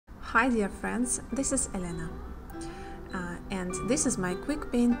Hi dear friends, this is Elena and this is my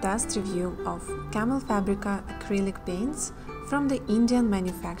quick paint test review of CAMEL Fabrica acrylic paints from the Indian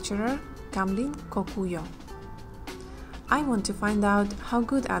manufacturer CAMEL Fabrica. I want to find out how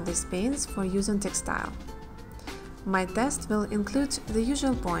good are these paints for use on textile. My test will include the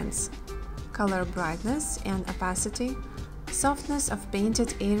usual points: color brightness and opacity, softness of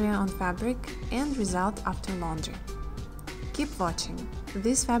painted area on fabric, and result after laundry. Keep watching,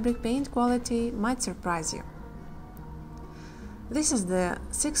 this fabric paint quality might surprise you. This is the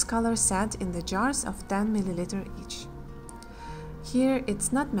 6-color set in the jars of 10 ml each. Here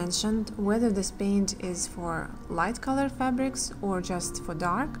it's not mentioned whether this paint is for light color fabrics or just for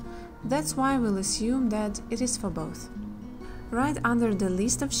dark, that's why we'll assume that it is for both. Right under the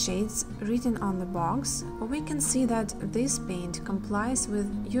list of shades written on the box, we can see that this paint complies with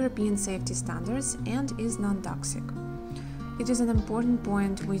European safety standards and is non-toxic. It is an important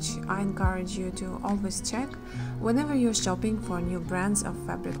point which I encourage you to always check whenever you're shopping for new brands of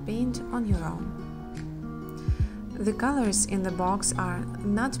fabric paint on your own. The colors in the box are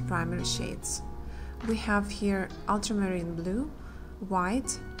not primary shades. We have here ultramarine blue,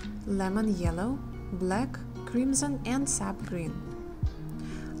 white, lemon yellow, black, crimson and sap green.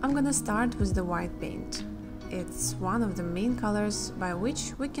 I'm gonna start with the white paint. It's one of the main colors by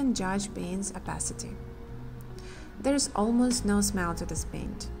which we can judge paint's opacity. There's almost no smell to this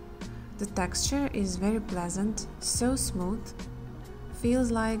paint. The texture is very pleasant, so smooth, feels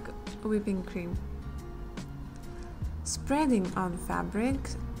like whipping cream. Spreading on fabric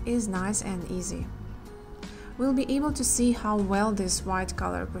is nice and easy. We'll be able to see how well this white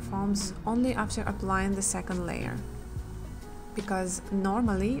color performs only after applying the second layer, because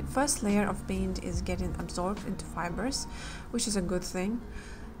normally first layer of paint is getting absorbed into fibers, which is a good thing,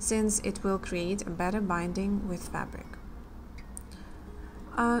 since it will create a better binding with fabric.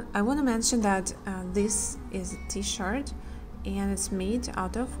 I want to mention that this is a t-shirt and it's made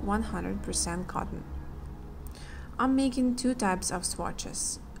out of 100% cotton. I'm making two types of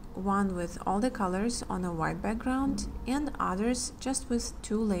swatches, one with all the colors on a white background and others just with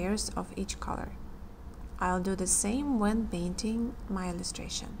 2 layers of each color. I'll do the same when painting my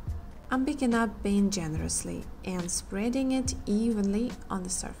illustration. I'm picking up paint generously and spreading it evenly on the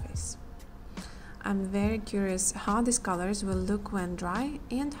surface. I'm very curious how these colors will look when dry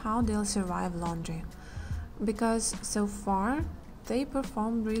and how they'll survive laundry, because so far they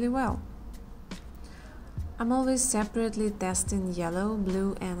perform really well. I'm always separately testing yellow,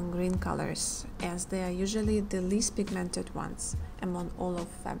 blue and green colors, as they are usually the least pigmented ones among all of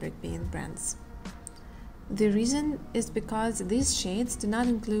fabric paint brands. The reason is because these shades do not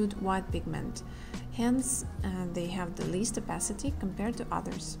include white pigment, hence they have the least opacity compared to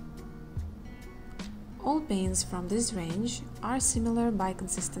others. All paints from this range are similar by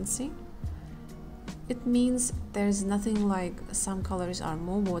consistency. It means there's nothing like some colors are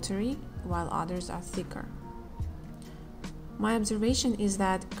more watery while others are thicker. My observation is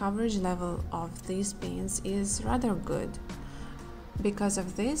that coverage level of these paints is rather good. Because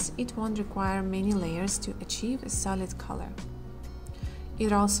of this, it won't require many layers to achieve a solid color.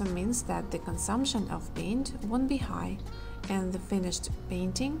 It also means that the consumption of paint won't be high and the finished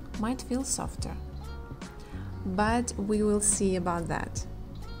painting might feel softer. But we will see about that.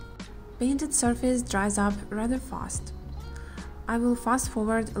 Painted surface dries up rather fast. I will fast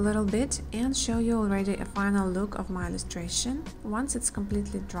forward a little bit and show you already a final look of my illustration once it's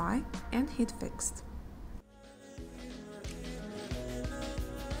completely dry and heat fixed.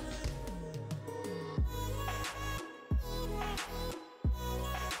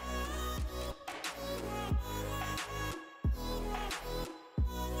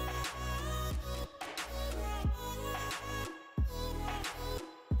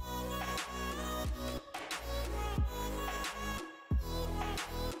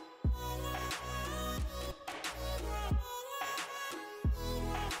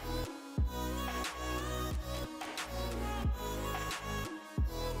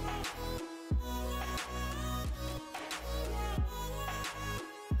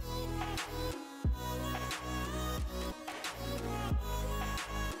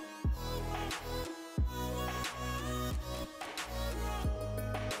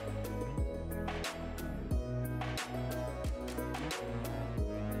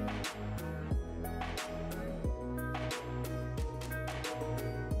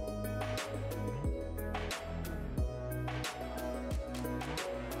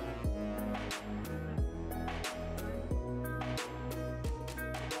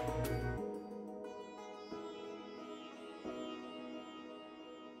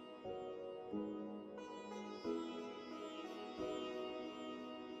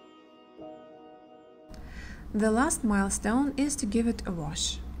 The last milestone is to give it a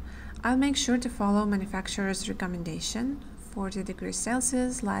wash. I'll make sure to follow manufacturer's recommendation, 40 degrees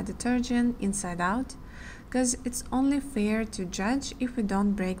Celsius, light detergent, inside out, because it's only fair to judge if we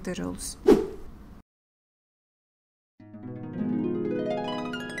don't break the rules.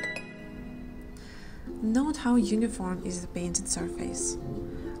 Note how uniform is the painted surface.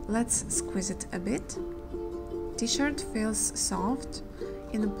 Let's squeeze it a bit. T-shirt feels soft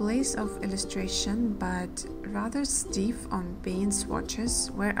in the place of illustration, but rather stiff on paint swatches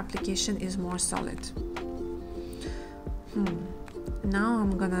where application is more solid. Now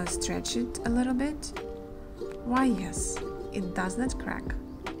I'm gonna stretch it a little bit. Why yes, it does not crack.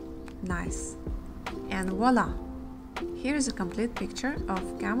 Nice. And voila! Here is a complete picture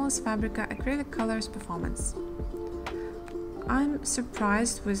of CAMEL Fabrica acrylic colors performance. I'm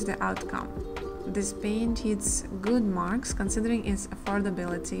surprised with the outcome. This paint hits good marks considering its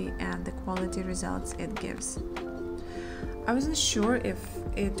affordability and the quality results it gives. I wasn't sure if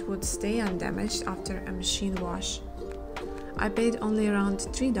it would stay undamaged after a machine wash. I paid only around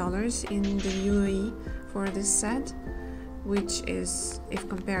 $3 in the UAE for this set, which is, if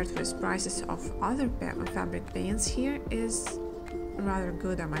compared with prices of other fabric paints here, is rather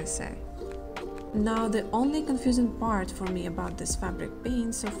good, I might say. Now, the only confusing part for me about this fabric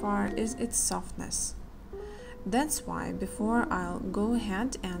paint so far is its softness. That's why, before I'll go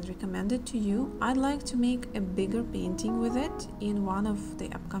ahead and recommend it to you, I'd like to make a bigger painting with it in one of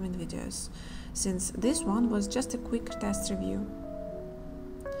the upcoming videos, since this one was just a quick test review.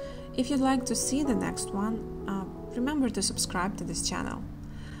 If you'd like to see the next one, remember to subscribe to this channel.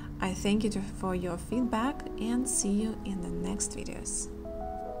 I thank you for your feedback and see you in the next videos.